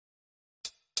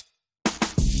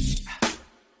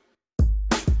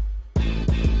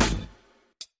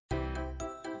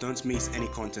Don't miss any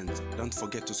content. Don't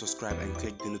forget to subscribe and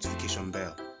click the notification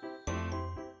bell.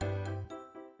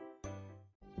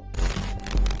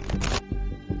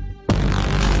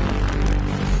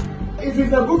 If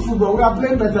it's a good football, we are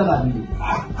playing better than you.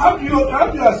 How do you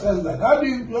assess that? How do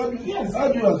you assess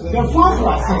that? The fans will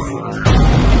assess it.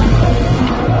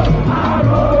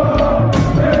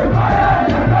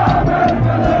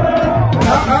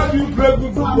 How do you play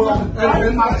good football and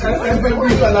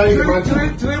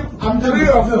three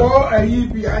or four a year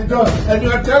behind us, and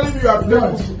you are telling me you are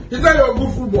playing? Is that your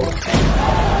good football?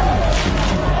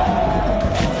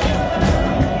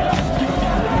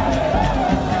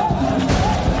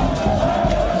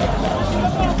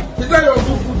 Is that your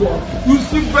good football? You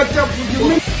see better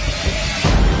football.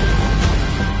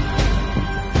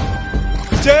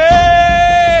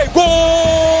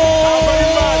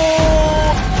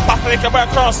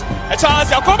 Across a chance,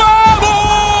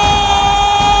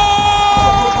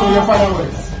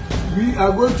 we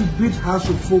are going to beat House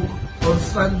of Folk on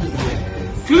Sunday.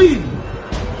 Clean.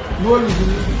 No,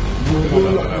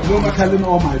 telling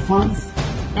all my fans,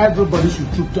 everybody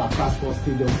should troop to Accra Sports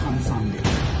Stadium on Sunday.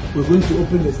 We're going to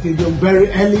open the stadium very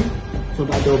early so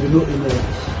that there will be no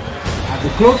interruptions. At the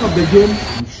close of the game,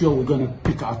 I'm sure we're going to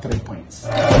pick out 3 points.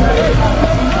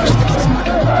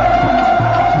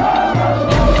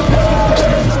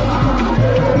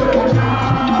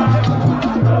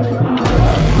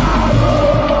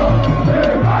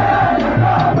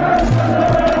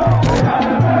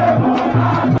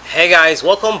 Hey guys,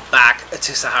 welcome back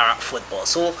to Sahara Football.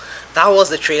 So that was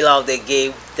the trailer of the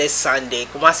game this Sunday.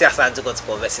 KUMASI ASANTE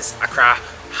Kotoko versus ACCRA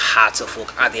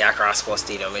Folk at the ACCRA Sports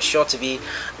Stadium. It's sure to be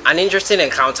an interesting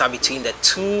encounter between the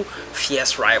two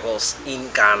fierce rivals in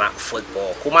Ghana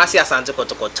football. KUMASI ASANTE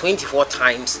Kotoko 24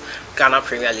 times Ghana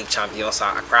Premier League champions,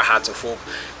 ACCRA Folk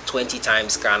 20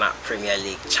 times Ghana Premier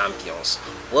League champions.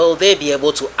 Will they be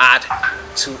able to add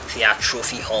to their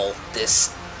trophy haul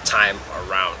this time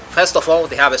around? First of all,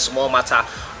 they have a small matter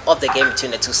of the game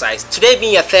between the two sides. Today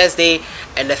being a Thursday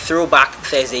and a throwback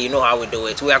Thursday, you know how we do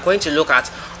it. We are going to look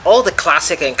at all the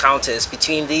classic encounters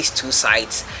between these two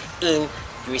sides in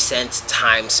recent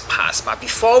times past. But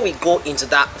before we go into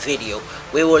that video,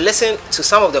 we will listen to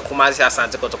some of the KUMASI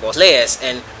ASANTE Kotoko players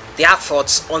and their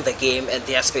thoughts on the game and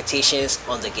their expectations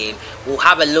on the game. We'll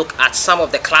have a look at some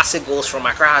of the classic goals from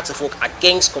ACCRA Folk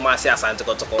against KUMASI ASANTE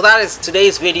Kotoko. So that is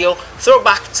today's video.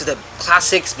 Throwback to the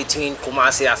classics between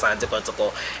KUMASI ASANTE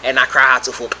Kotoko and ACCRA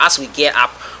Folk as we gear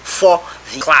up for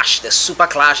the clash. The super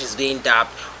clash is being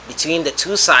dubbed between the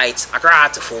two sides,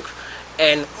 ACCRA Folk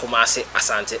and KUMASI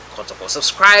ASANTE Kotoko.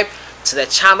 Subscribe to the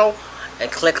channel and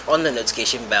click on the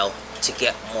notification bell to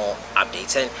get more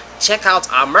updates, and check out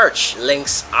our merch.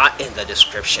 Links are in the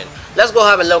description. Let's go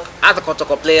have a look at the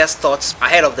Kotoko players' thoughts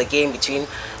ahead of the game between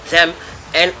them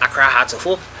and ACCRA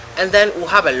Folk, and then we'll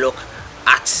have a look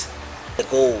at the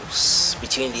goals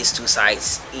between these two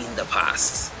sides in the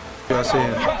past. We're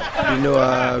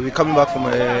coming back from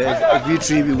a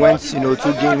victory. We went, 2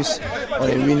 games on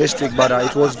a winning streak, but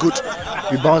it was good.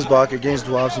 We bounced back against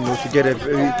Dwarves, to get a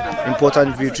very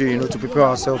important victory, to prepare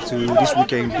ourselves to this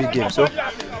weekend big game. So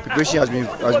preparation has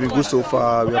been good so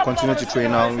far. We are continuing to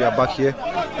train now. We are back here.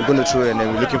 We're going to train, and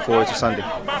then we're looking forward to Sunday.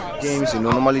 Games,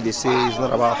 normally they say it's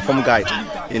not about form guide.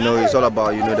 It's all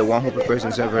about the one who prepares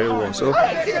himself very well. So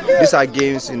these are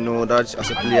games, that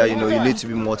as a player, you need to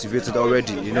be motivated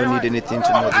already. You don't need anything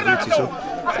to motivate you. So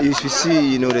if you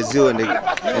see, the zeal and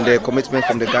the commitment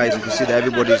from the guys, if you see that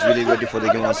everybody is really ready for the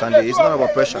game on Sunday, it's not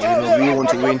about pressure. We want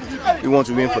to win. We want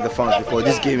to win for the fans, because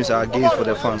these games are games for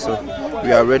the fans. So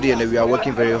we are ready, and we are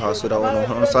working very hard so that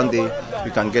on Sunday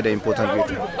we can get the important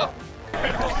victory.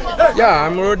 Yeah,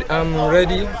 I'm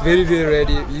ready, very, very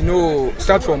ready.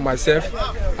 Start from myself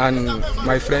and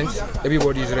my friends.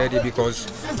 Everybody is ready, because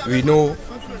we know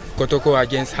Kotoko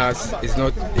against us is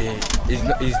not a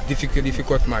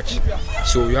difficult match.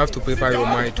 So you have to prepare your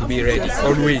mind to be ready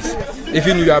always.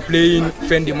 Even you are playing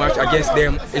friendly match against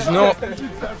them,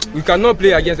 we cannot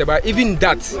play against them. But even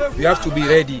that, we have to be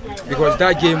ready, because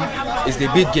that game is the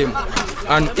big game.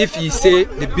 And if you say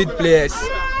the big players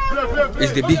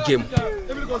is the big game,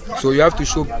 so you have to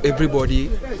show everybody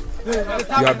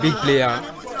you are a big player,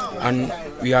 and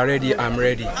we are ready. I'm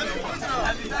ready.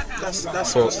 That's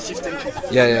so positive thinking.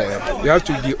 Yeah. We have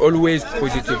to be always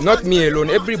positive. Not me alone,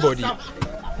 everybody.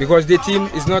 Because the team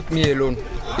is not me alone.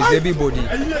 It's everybody.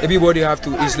 Everybody have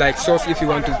to. It's like sauce. If you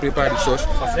want to prepare the sauce,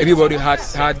 everybody had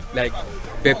like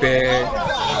pepper,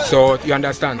 salt. You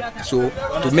understand? So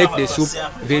to make the soup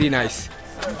very nice.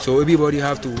 So everybody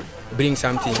have to bring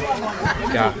something.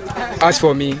 Yeah. As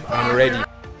for me, I'm ready.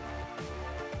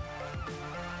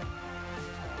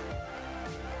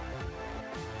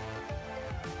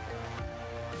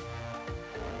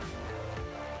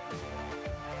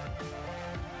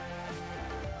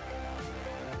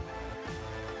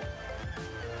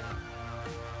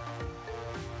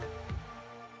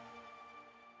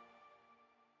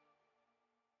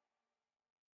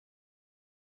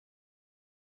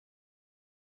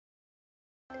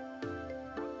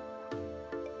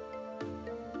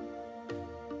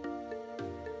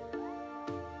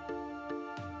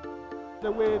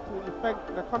 the way to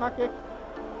effect the corner kick.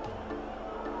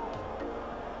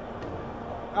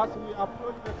 As we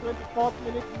approach the 24th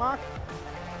minute mark,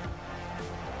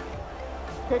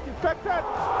 kick effected,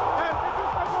 and it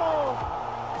is a goal,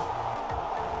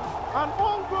 an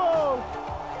own goal,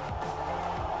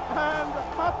 and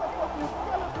Kotoko is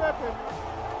celebrating.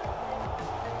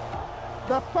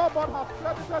 The scoreboard has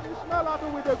credited Ismail Adu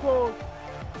with a goal,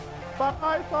 but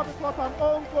I thought it was an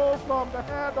own goal from the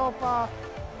head of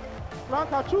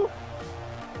Rankachu.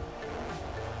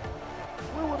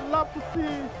 We would love to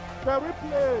see the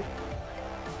replay,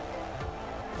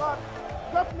 but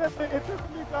definitely it is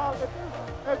legal, it is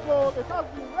a goal, it has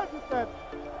been registered.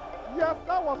 Yes,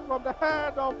 that was from the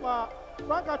head of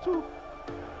Rankachu.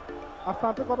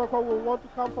 Asante Kotoko will want to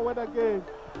come forward again.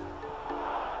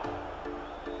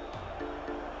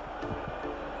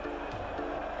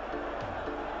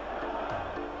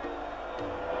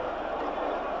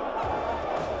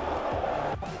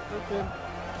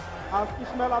 As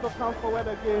Ismail Adu comes forward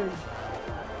again,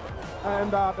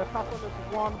 and the tackle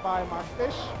is won by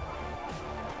Mastish.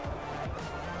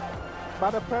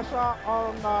 But the pressure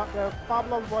on the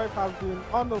Pablo boys has been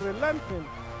unrelenting.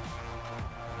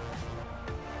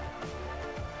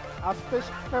 As Fish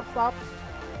steps up,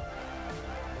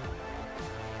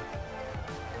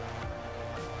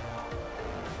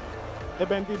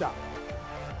 Ebendida.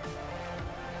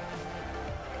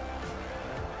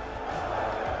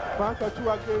 Rankachu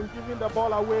again giving the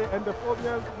ball away, and the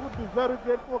Phobians would be very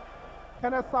grateful.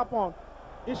 Kenneth Sapon,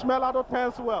 Ismail Adu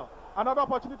turns well. Another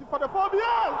opportunity for the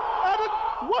Phobians, and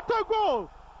what a goal!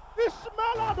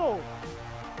 Ismail Adu!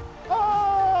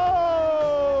 Oh!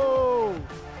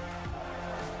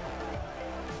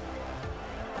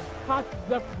 Has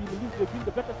deserved to be released. They've been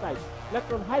the better side.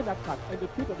 Let's not hide that fact. And the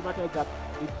truth of the matter is that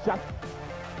it just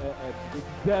they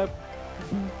deserve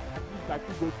to be at least like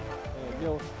 2 goals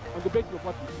nil on the basis of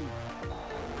what we see.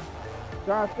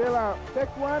 Charles Taylor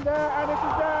takes one there, and it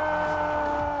is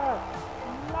there!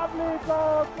 Lovely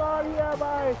goal scored here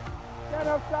by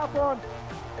Kenneth Sapon.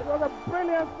 It was a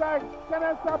brilliant strike.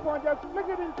 Kenneth Sapon just flicked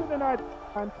it into the net.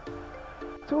 And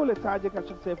too lethargic, I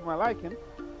should say, for my liking.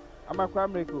 Amakwa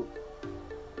Mreku,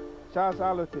 Charles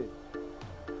Alote,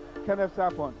 Kenneth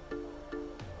Sapon,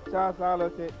 Charles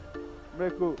Alote,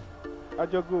 Mreku,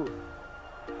 Ajogu.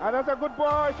 And that's a good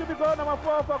ball. It should be goal number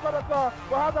 4 for Kotoko.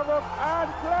 And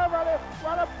cleverly,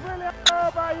 what a brilliant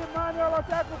goal by Emmanuel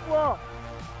Otekufo.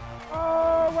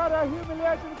 Oh, what a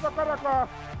humiliation for Kotoko.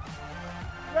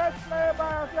 Great play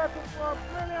by Otekufo.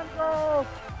 Brilliant goal.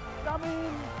 I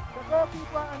mean, the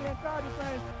goalkeeper and the entire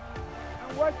defense.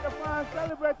 And watch the fans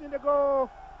celebrating the goal.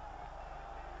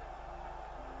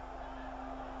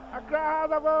 ACCRA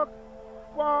has a vote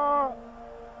for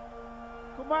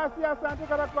KUMASI ASANTE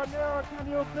Kotoko. Can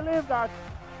you believe that?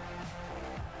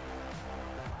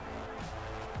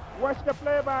 Watch the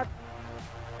playback.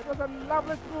 It was a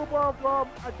lovely through ball from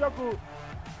Ajogu.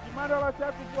 Emmanuel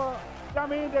Otekufo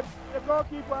jamming the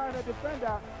goalkeeper and the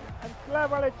defender and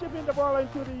cleverly chipping the ball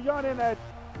into the yawning net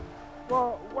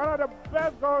for one of the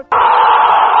best goals.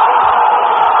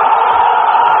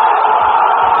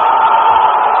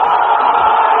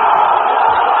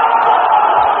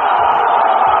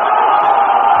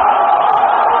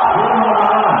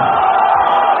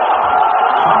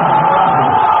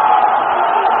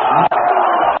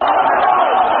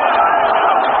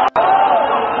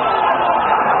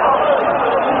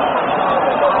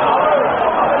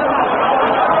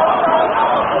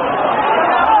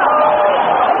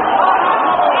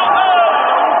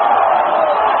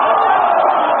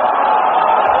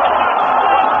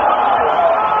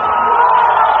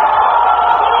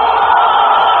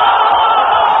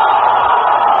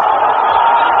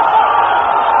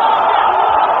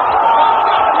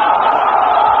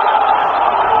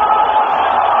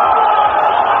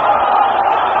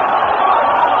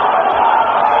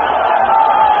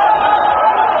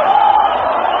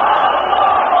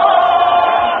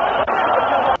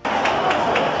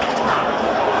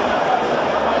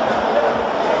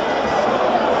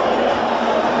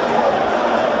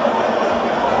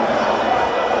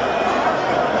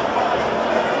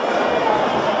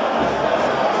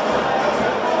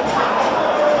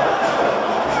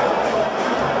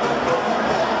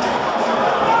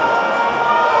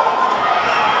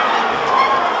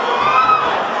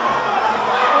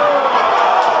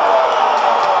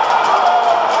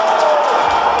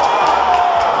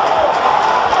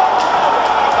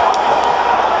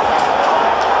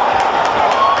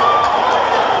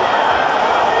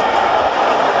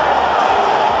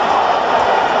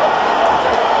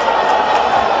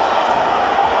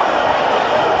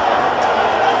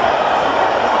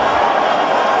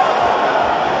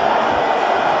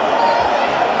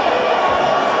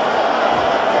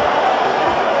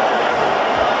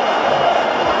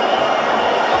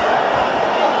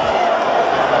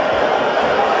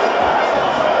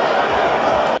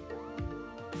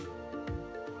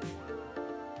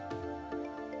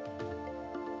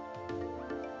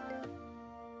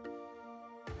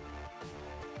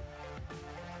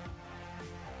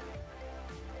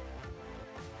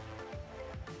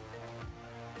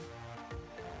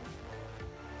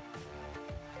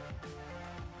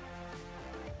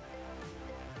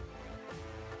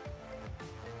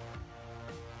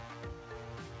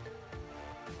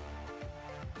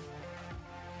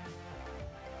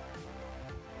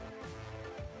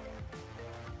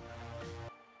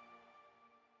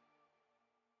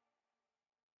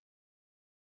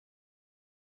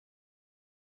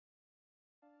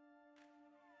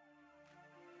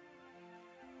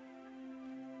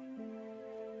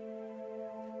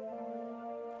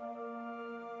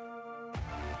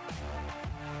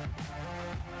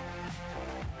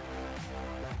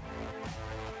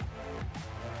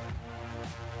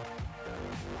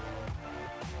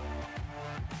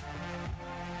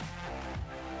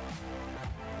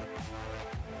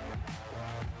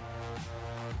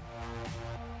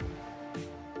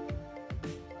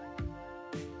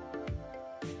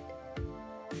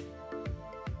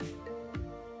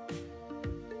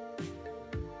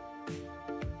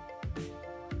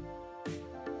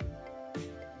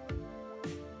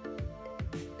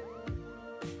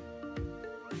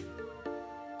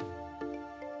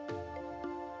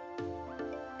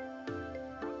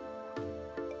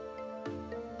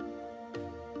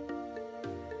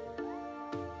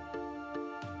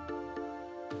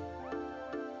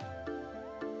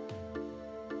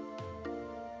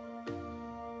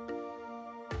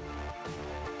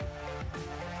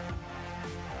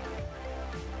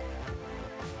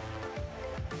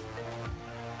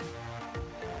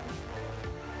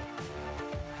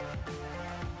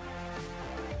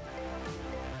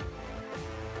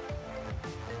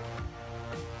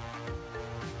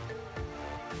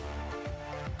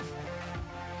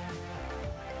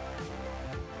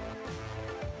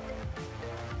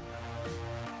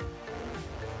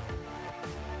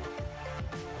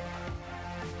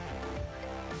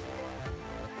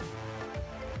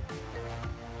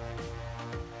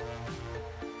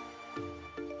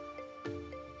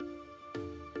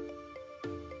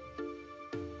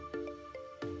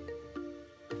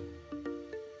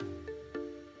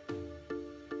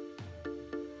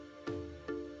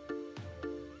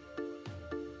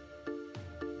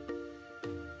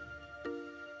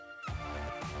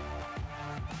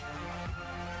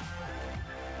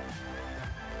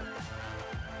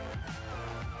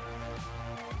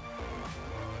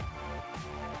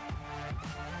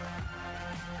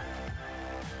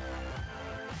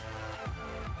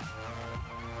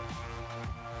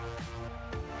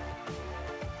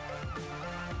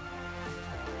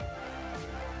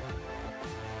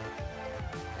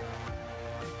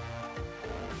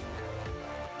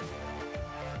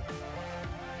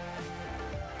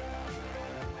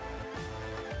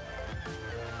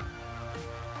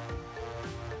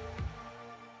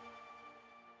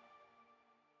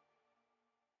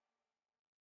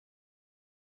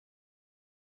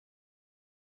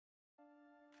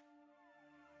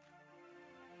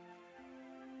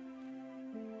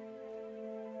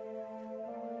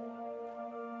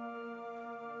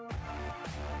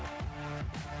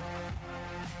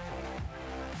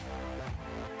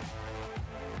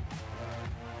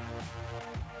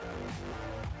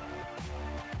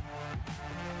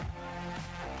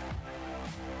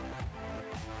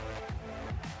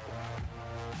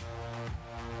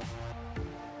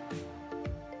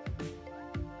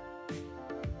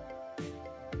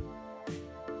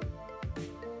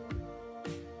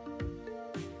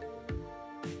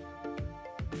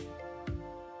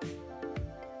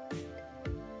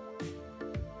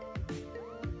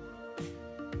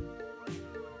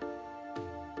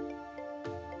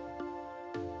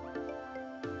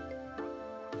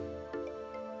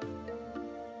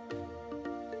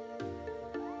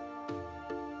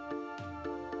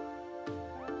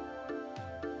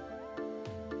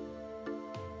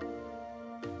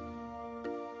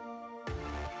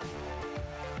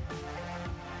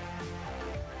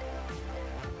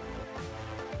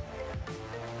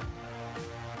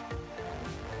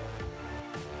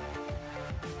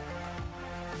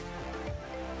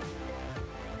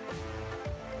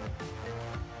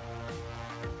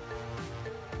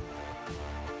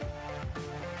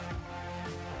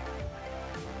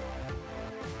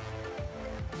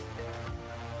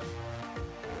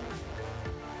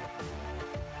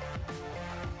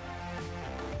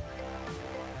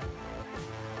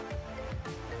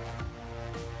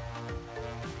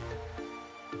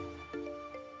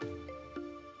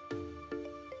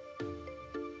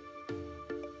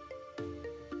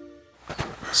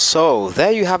 So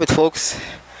there you have it, folks.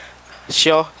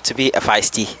 Sure to be a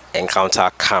feisty encounter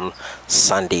come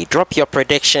Sunday. Drop your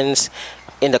predictions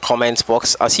in the comments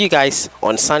box. I'll see you guys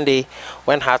on Sunday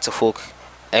when Hearts of Oak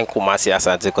and KUMASI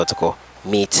Asante Kotoko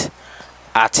meet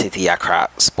at the Accra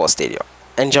Sports Stadium.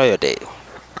 Enjoy your day.